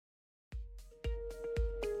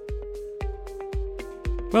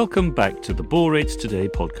Welcome back to the Borates Today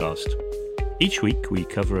podcast. Each week we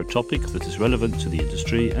cover a topic that is relevant to the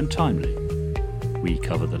industry and timely. We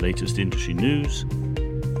cover the latest industry news,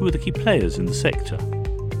 who are the key players in the sector,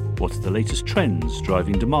 what are the latest trends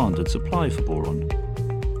driving demand and supply for boron,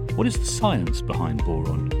 what is the science behind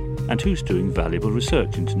boron, and who's doing valuable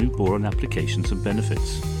research into new boron applications and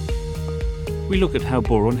benefits. We look at how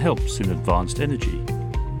boron helps in advanced energy,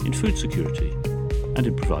 in food security, and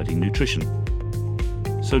in providing nutrition.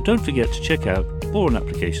 So don't forget to check out boron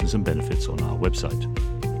applications and benefits on our website,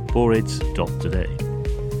 borates.today.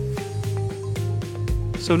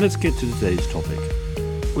 So let's get to today's topic.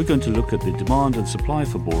 We're going to look at the demand and supply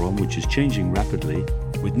for boron, which is changing rapidly,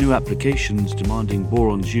 with new applications demanding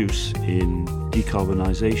boron's use in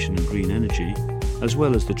decarbonisation and green energy, as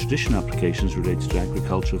well as the traditional applications related to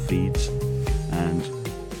agricultural feeds and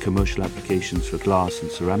commercial applications for glass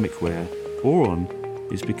and ceramic ware. Boron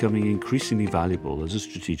is becoming increasingly valuable as a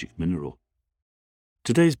strategic mineral.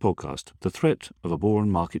 Today's podcast, the threat of a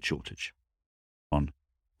boron market shortage.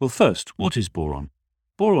 Well, first, what is boron?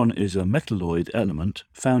 Boron is a metalloid element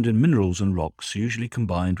found in minerals and rocks, usually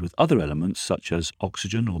combined with other elements such as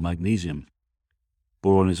oxygen or magnesium.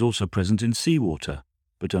 Boron is also present in seawater,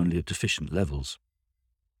 but only at deficient levels.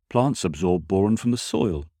 Plants absorb boron from the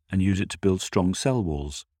soil and use it to build strong cell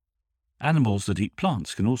walls. Animals that eat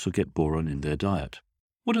plants can also get boron in their diet.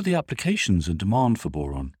 What are the applications and demand for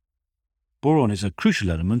boron? Boron is a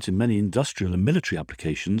crucial element in many industrial and military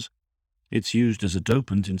applications. It's used as a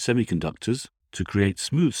dopant in semiconductors to create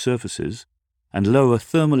smooth surfaces and lower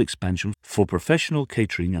thermal expansion for professional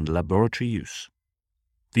catering and laboratory use.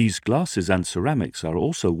 These glasses and ceramics are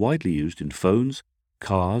also widely used in phones,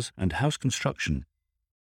 cars, and house construction.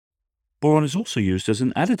 Boron is also used as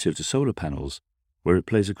an additive to solar panels, where it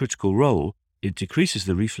plays a critical role. It decreases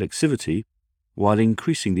the reflexivity while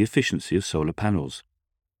increasing the efficiency of solar panels.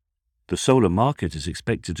 The solar market is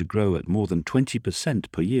expected to grow at more than 20%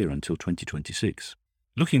 per year until 2026.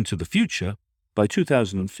 Looking to the future, by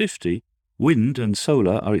 2050, wind and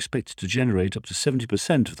solar are expected to generate up to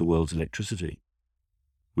 70% of the world's electricity.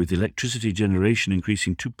 With electricity generation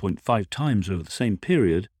increasing 2.5 times over the same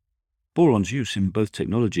period, boron's use in both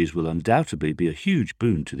technologies will undoubtedly be a huge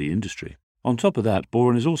boon to the industry. On top of that,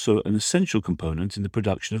 boron is also an essential component in the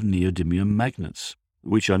production of neodymium magnets,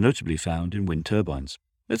 which are notably found in wind turbines.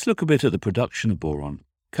 Let's look a bit at the production of boron.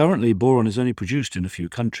 Currently, boron is only produced in a few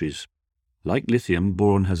countries. Like lithium,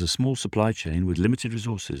 boron has a small supply chain with limited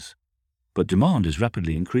resources, but demand is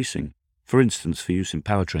rapidly increasing, for instance for use in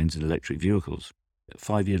powertrains and electric vehicles.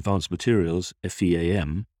 5E Advanced Materials,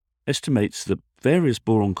 FEAM, estimates that various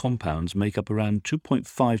boron compounds make up around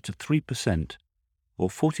 2.5 to 3%, or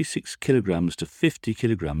 46 kilograms to 50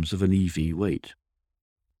 kilograms of an EV weight.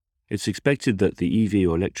 It's expected that the EV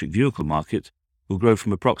or electric vehicle market will grow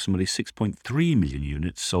from approximately 6.3 million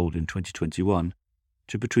units sold in 2021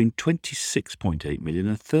 to between 26.8 million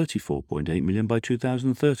and 34.8 million by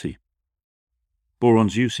 2030.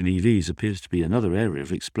 Boron's use in EVs appears to be another area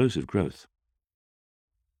of explosive growth.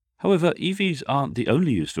 However, EVs aren't the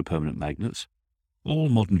only use for permanent magnets. All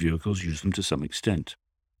modern vehicles use them to some extent.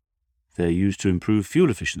 They're used to improve fuel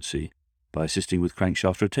efficiency by assisting with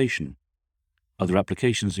crankshaft rotation. Other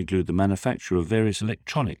applications include the manufacture of various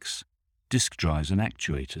electronics, disk drives and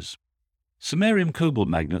actuators. Samarium cobalt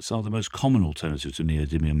magnets are the most common alternative to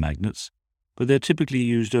neodymium magnets, but they're typically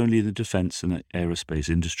used only in the defense and aerospace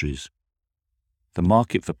industries. The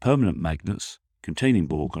market for permanent magnets containing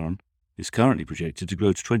boron is currently projected to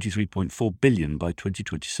grow to $23.4 billion by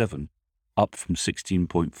 2027, up from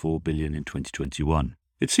 $16.4 billion in 2021.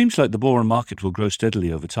 It seems like the boron market will grow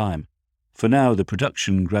steadily over time. For now, the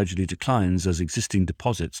production gradually declines as existing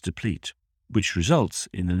deposits deplete, which results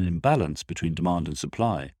in an imbalance between demand and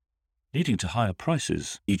supply, leading to higher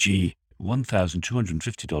prices, e.g.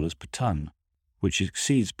 $1,250 per ton, which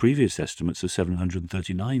exceeds previous estimates of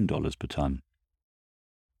 $739 per ton.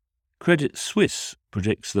 Credit Suisse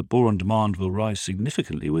predicts that boron demand will rise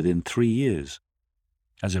significantly within 3 years.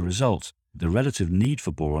 As a result, the relative need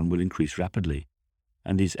for boron will increase rapidly,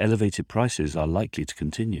 and these elevated prices are likely to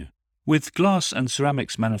continue. With glass and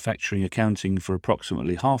ceramics manufacturing accounting for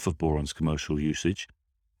approximately half of boron's commercial usage,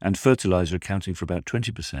 and fertilizer accounting for about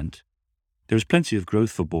 20%, there is plenty of growth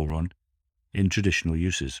for boron in traditional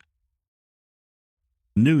uses.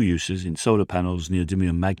 New uses in solar panels,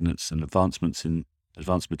 neodymium magnets, and advancements in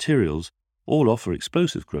advanced materials all offer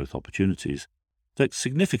explosive growth opportunities that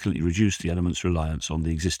significantly reduce the element's reliance on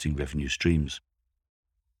the existing revenue streams.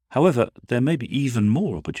 However, there may be even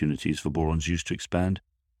more opportunities for boron's use to expand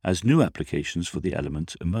as new applications for the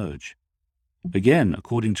element emerge. Again,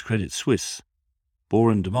 according to Credit Suisse,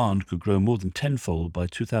 boron demand could grow more than tenfold by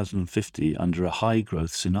 2050 under a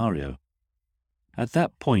high-growth scenario. At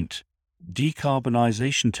that point,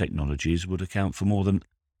 decarbonisation technologies would account for more than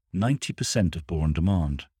 90% of boron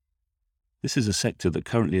demand. This is a sector that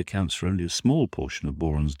currently accounts for only a small portion of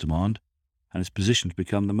boron's demand and is positioned to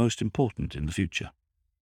become the most important in the future.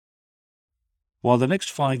 While the next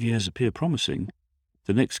 5 years appear promising,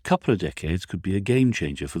 the next couple of decades could be a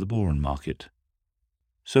game-changer for the boron market.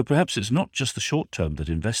 So perhaps it's not just the short term that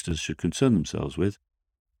investors should concern themselves with,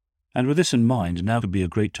 and with this in mind, now could be a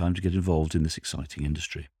great time to get involved in this exciting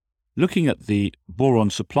industry. Looking at the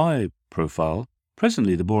boron supply profile,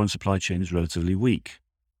 presently the boron supply chain is relatively weak.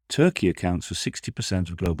 Turkey accounts for 60%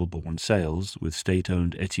 of global boron sales, with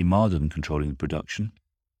state-owned Eti Maden controlling the production.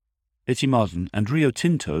 Eti Maden and Rio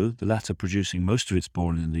Tinto, the latter producing most of its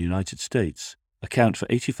boron in the United States, account for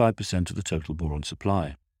 85% of the total boron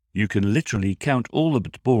supply. You can literally count all the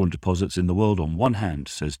boron deposits in the world on one hand,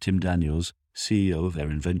 says Tim Daniels, CEO of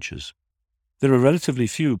Erin Ventures. There are relatively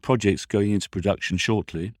few projects going into production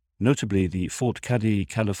shortly. Notably, the Fort Cady,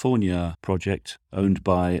 California project, owned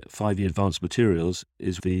by 5E Advanced Materials,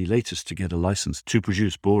 is the latest to get a license to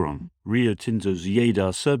produce boron. Rio Tinto's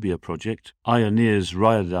Jeddah, Serbia project, Ioneer's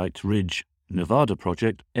Rhyolite Ridge, Nevada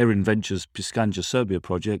project, Erin Ventures' Piscanja, Serbia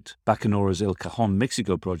project, Bacanora's El Cajon,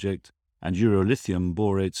 Mexico project, and Eurolithium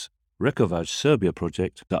Borate's Rekovac, Serbia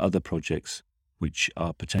project are other projects which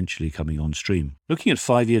are potentially coming on stream. Looking at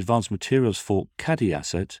 5E Advanced Materials' Fort Cady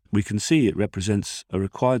asset, we can see it represents a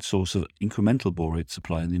required source of incremental borate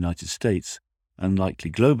supply in the United States, and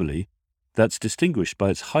likely globally, that's distinguished by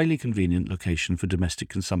its highly convenient location for domestic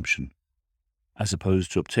consumption, as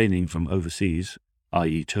opposed to obtaining from overseas,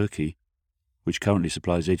 i.e. Turkey, which currently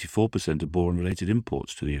supplies 84% of boron-related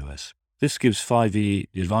imports to the US. This gives 5E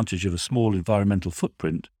the advantage of a small environmental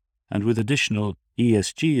footprint, and with additional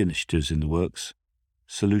ESG initiatives in the works,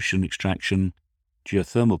 solution extraction,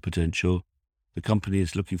 geothermal potential, the company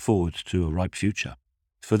is looking forward to a ripe future.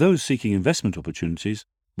 For those seeking investment opportunities,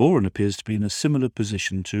 boron appears to be in a similar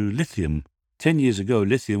position to lithium. 10 years ago,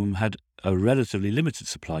 lithium had a relatively limited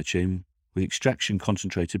supply chain, with extraction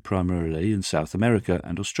concentrated primarily in South America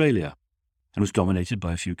and Australia, and was dominated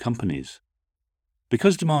by a few companies.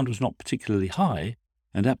 Because demand was not particularly high,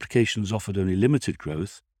 and applications offered only limited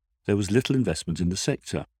growth, there was little investment in the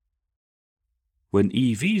sector. When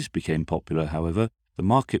EVs became popular, however, the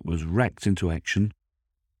market was racked into action,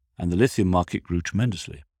 and the lithium market grew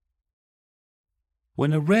tremendously.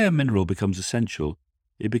 When a rare mineral becomes essential,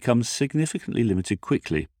 it becomes significantly limited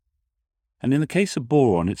quickly. And in the case of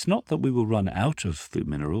boron, it's not that we will run out of the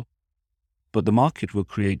mineral, but the market will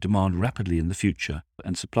create demand rapidly in the future,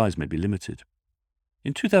 and supplies may be limited.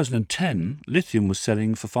 In 2010, lithium was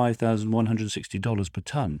selling for $5,160 per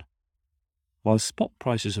tonne. While spot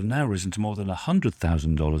prices have now risen to more than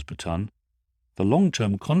 $100,000 per tonne, the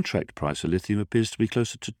long-term contract price for lithium appears to be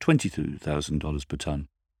closer to $22,000 per tonne.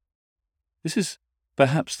 This is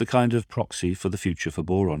perhaps the kind of proxy for the future for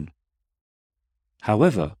boron.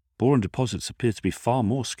 However, boron deposits appear to be far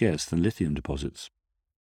more scarce than lithium deposits.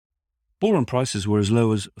 Boron prices were as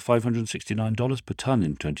low as $569 per tonne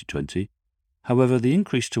in 2020. However, the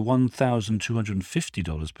increase to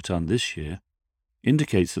 $1,250 per tonne this year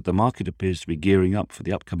indicates that the market appears to be gearing up for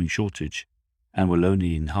the upcoming shortage and will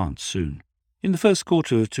only enhance soon. In the first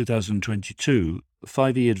quarter of 2022,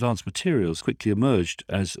 5E Advanced Materials quickly emerged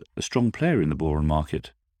as a strong player in the boron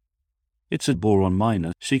market. It's a boron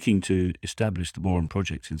miner seeking to establish the boron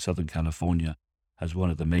project in Southern California as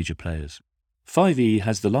one of the major players. 5E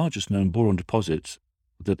has the largest known boron deposits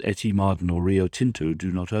that Eti Maden or Rio Tinto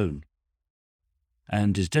do not own,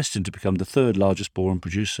 and is destined to become the third largest boron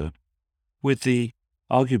producer, with the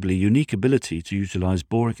arguably unique ability to utilize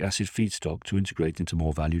boric acid feedstock to integrate into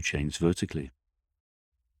more value chains vertically.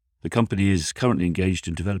 The company is currently engaged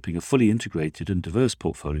in developing a fully integrated and diverse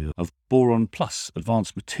portfolio of boron plus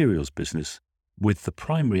advanced materials business, with the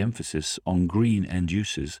primary emphasis on green end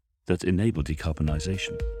uses that enable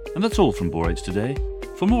decarbonisation. And that's all from Borates Today.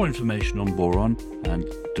 For more information on boron and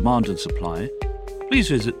demand and supply, please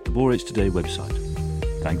visit the Borates Today website.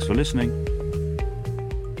 Thanks for listening.